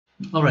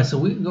Alright, so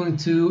we're going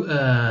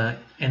to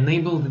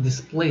enable the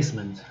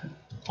displacement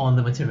on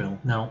the material.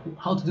 Now,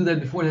 how to do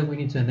that? Before that, we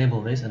need to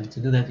enable this, and to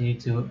do that you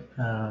need to,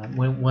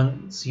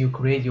 once you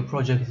create your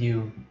project,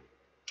 you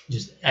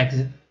just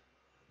exit,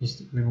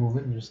 just remove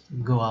it, and just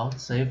go out,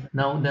 save.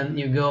 Now then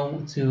you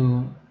go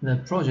to the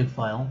project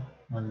file,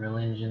 Unreal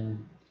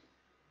Engine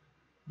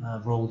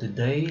roll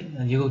today,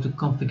 and you go to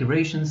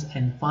configurations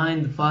and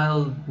find the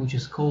file which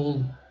is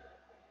called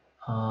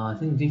I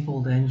think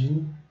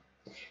DefaultEngine,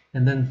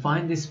 and then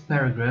find this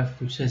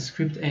paragraph which says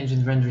script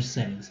engine render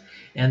settings,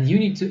 and you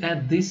need to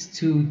add these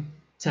two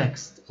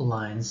text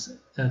lines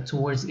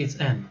towards its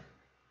end.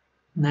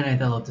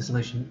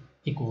 r.Nanite.Tessellation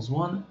equals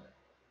 1,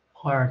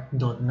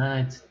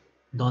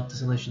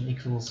 r.Nanite.Tessellation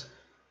equals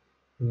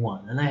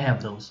 1, and I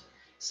have those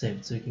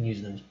saved so you can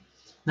use those.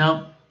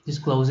 Now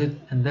just close it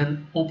and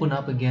then open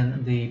up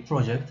again the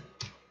project.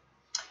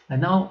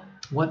 And now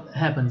what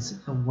happens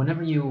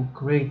whenever you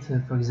create,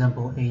 for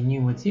example, a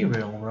new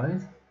material,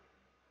 right?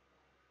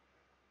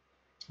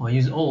 Or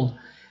use old,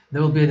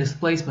 there will be a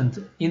displacement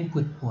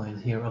input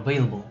point here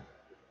available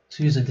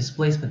to use a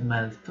displacement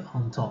map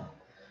on top.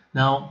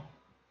 Now,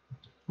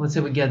 let's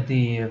say we get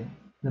the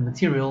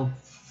material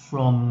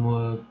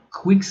from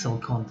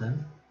Quixel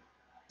content.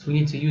 We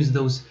need to use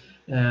those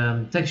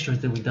textures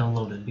that we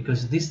downloaded,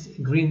 because this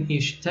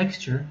greenish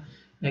texture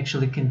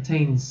actually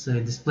contains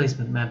a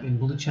displacement map in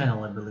blue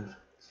channel, I believe.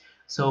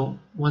 So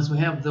once we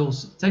have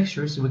those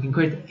textures, we can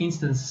create an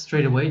instance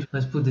straight away.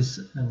 Let's put this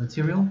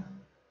material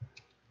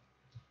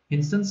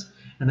instance,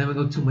 and then we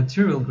go to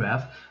material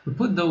graph. We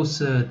put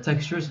those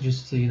textures,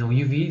 just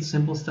UV,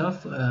 simple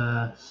stuff.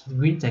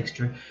 Green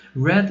texture,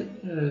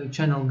 red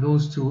channel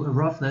goes to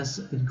roughness,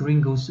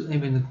 green goes to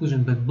ambient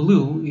occlusion, but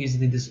blue is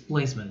the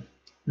displacement.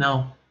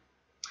 Now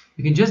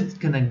you can just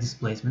connect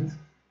displacement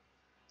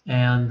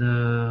and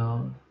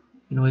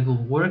it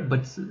will work,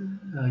 but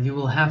you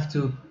will have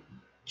to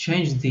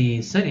change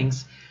the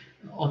settings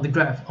on the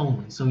graph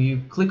only. So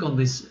you click on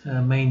this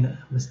main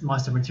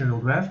master material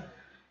graph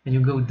and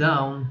you go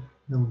down,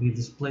 there will be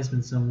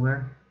displacement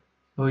somewhere,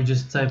 or you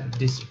just type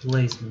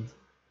displacement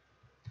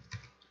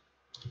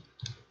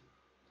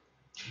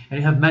and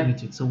you have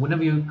magnitude. So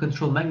whenever you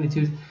control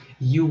magnitude,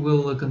 you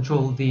will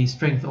control the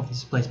strength of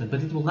displacement,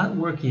 but it will not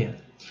work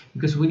yet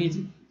because we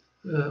need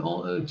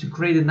to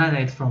create a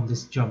Nanite from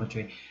this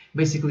geometry.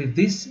 Basically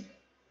this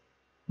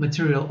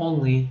material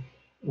only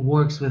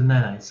works with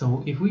Nanite.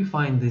 So if we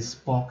find this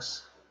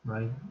box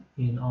right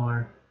in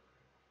our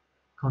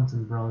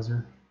content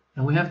browser,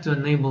 and we have to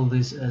enable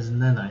this as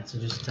Nanite, so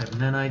just type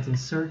Nanite in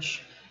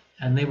search,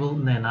 enable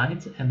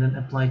Nanite, and then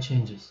apply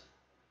changes.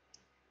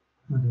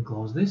 We can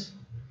close this.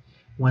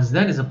 Once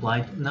that is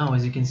applied, now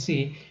as you can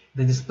see,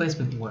 the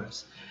displacement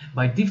works.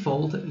 By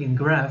default in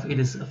graph it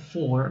is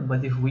 4,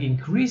 but if we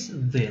increase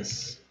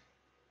this,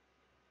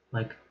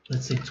 like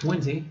let's say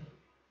 20,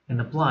 and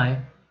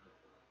apply,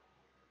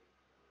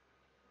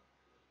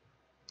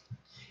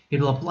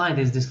 it will apply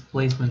this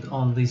displacement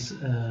on this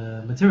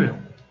material.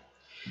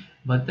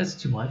 But that's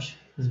too much.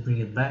 Let's bring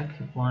it back,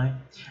 apply.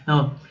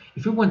 Now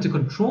if we want to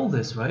control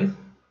this, right,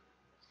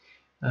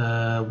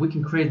 we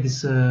can create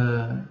this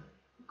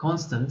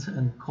constant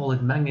and call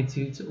it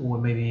magnitude, or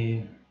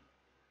maybe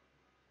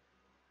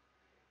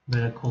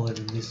better call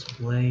it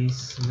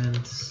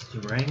displacement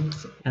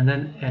strength, and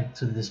then add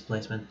to the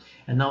displacement,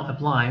 and now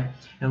apply.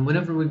 And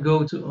whenever we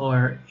go to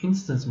our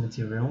instance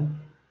material,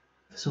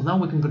 so now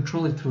we can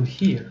control it through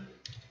here.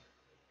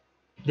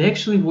 They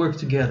actually work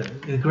together,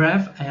 the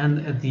graph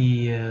and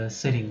the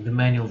setting, the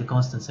manual, the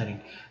constant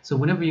setting. So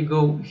whenever you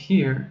go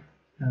here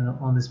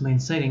on this main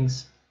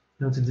settings,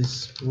 go to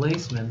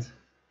displacement,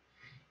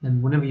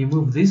 and whenever you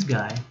move this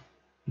guy,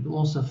 it will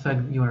also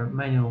affect your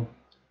manual,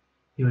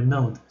 your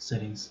node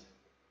settings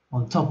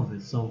on top of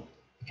it. So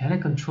you kind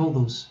of control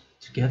those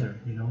together,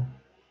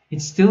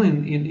 It's still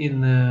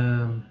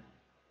in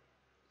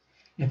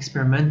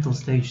experimental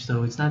stage,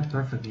 so it's not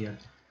perfect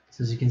yet.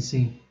 So as you can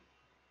see,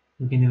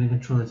 we can even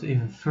control it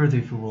even further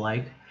if we would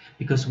like,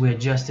 because we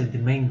adjusted the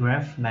main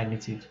graph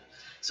magnitude.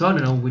 So I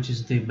don't know which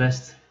is the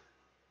best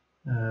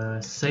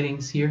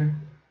settings here,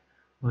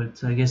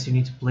 but I guess you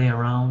need to play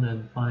around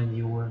and find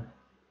your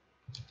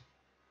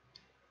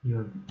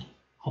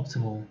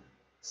optimal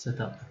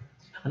setup.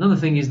 Another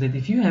thing is that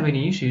if you have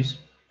any issues,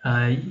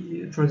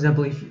 for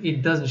example, if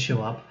it doesn't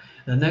show up,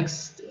 the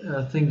next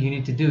thing you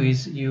need to do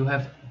is you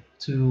have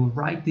to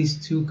write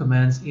these two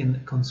commands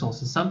in console.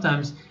 So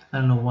sometimes, I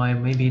don't know why,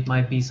 maybe it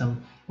might be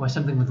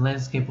something with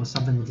landscape or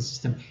something with the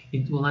system,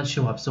 it will not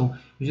show up. So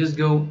you just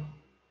go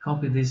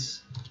copy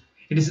this.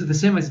 It is the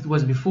same as it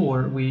was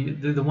before,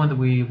 the one that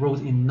we wrote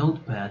in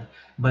Notepad,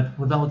 but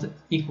without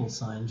equal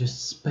sign,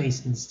 just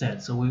space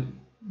instead. So we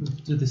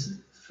do this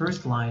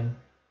first line,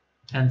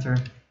 enter,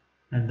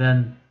 and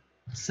then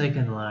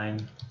second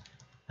line,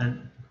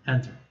 and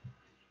enter,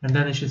 and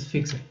then it should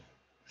fix it.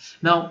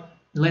 Now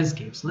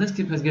landscape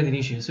has got an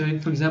issue. So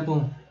for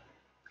example,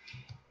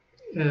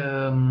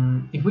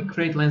 if we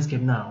create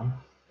landscape now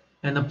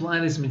and apply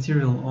this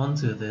material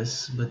onto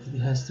this, but it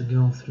has to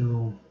go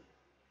through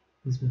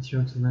this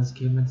material to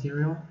landscape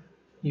material,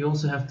 you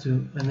also have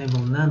to enable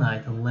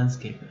Nanite on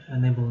landscape,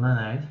 enable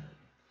Nanite,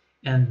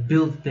 and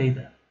build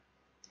data.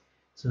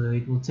 So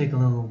it will take a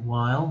little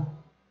while,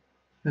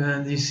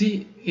 and you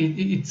see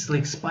it's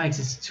like spikes.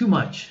 It's too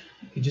much.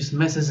 It just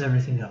messes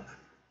everything up.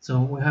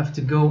 So we have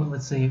to go,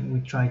 let's say we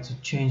try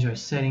to change our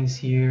settings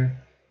here,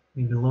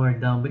 maybe lower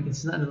it down, but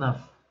it's not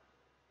enough.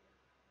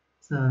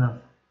 It's not enough.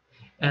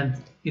 And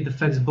it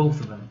affects both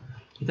of them.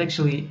 It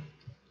actually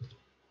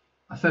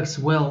affects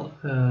well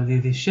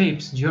the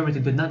shapes,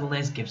 geometry, but not the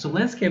landscape. So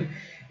landscape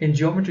and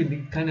geometry, they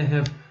kind of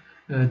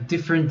have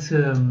different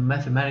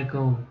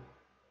mathematical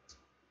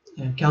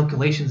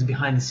calculations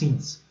behind the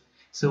scenes.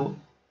 So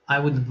I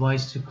would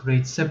advise to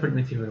create separate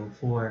material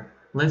for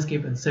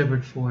landscape and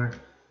separate for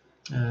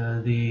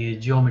the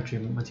geometry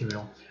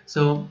material.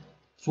 So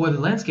for the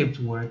landscape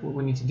to work, what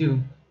we need to do,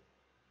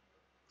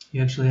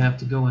 you actually have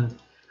to go and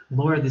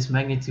lower this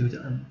magnitude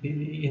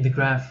in the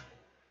graph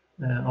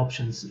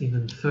options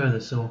even further.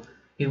 So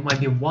it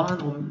might be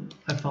 1, or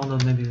I found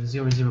out maybe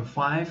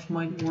 0.05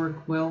 might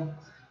work well,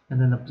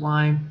 and then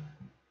apply,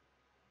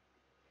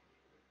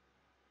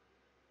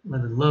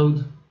 let it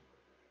load,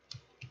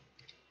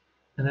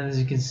 and then as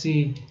you can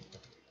see,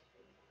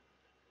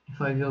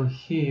 if I go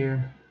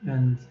here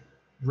and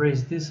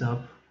raise this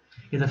up,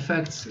 it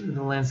affects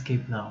the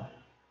landscape now,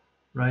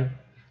 right?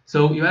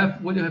 So what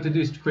you have to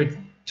do is to create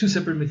 2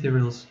 separate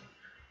materials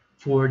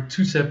for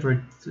 2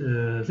 separate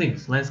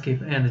things,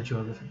 landscape and the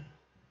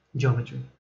geometry.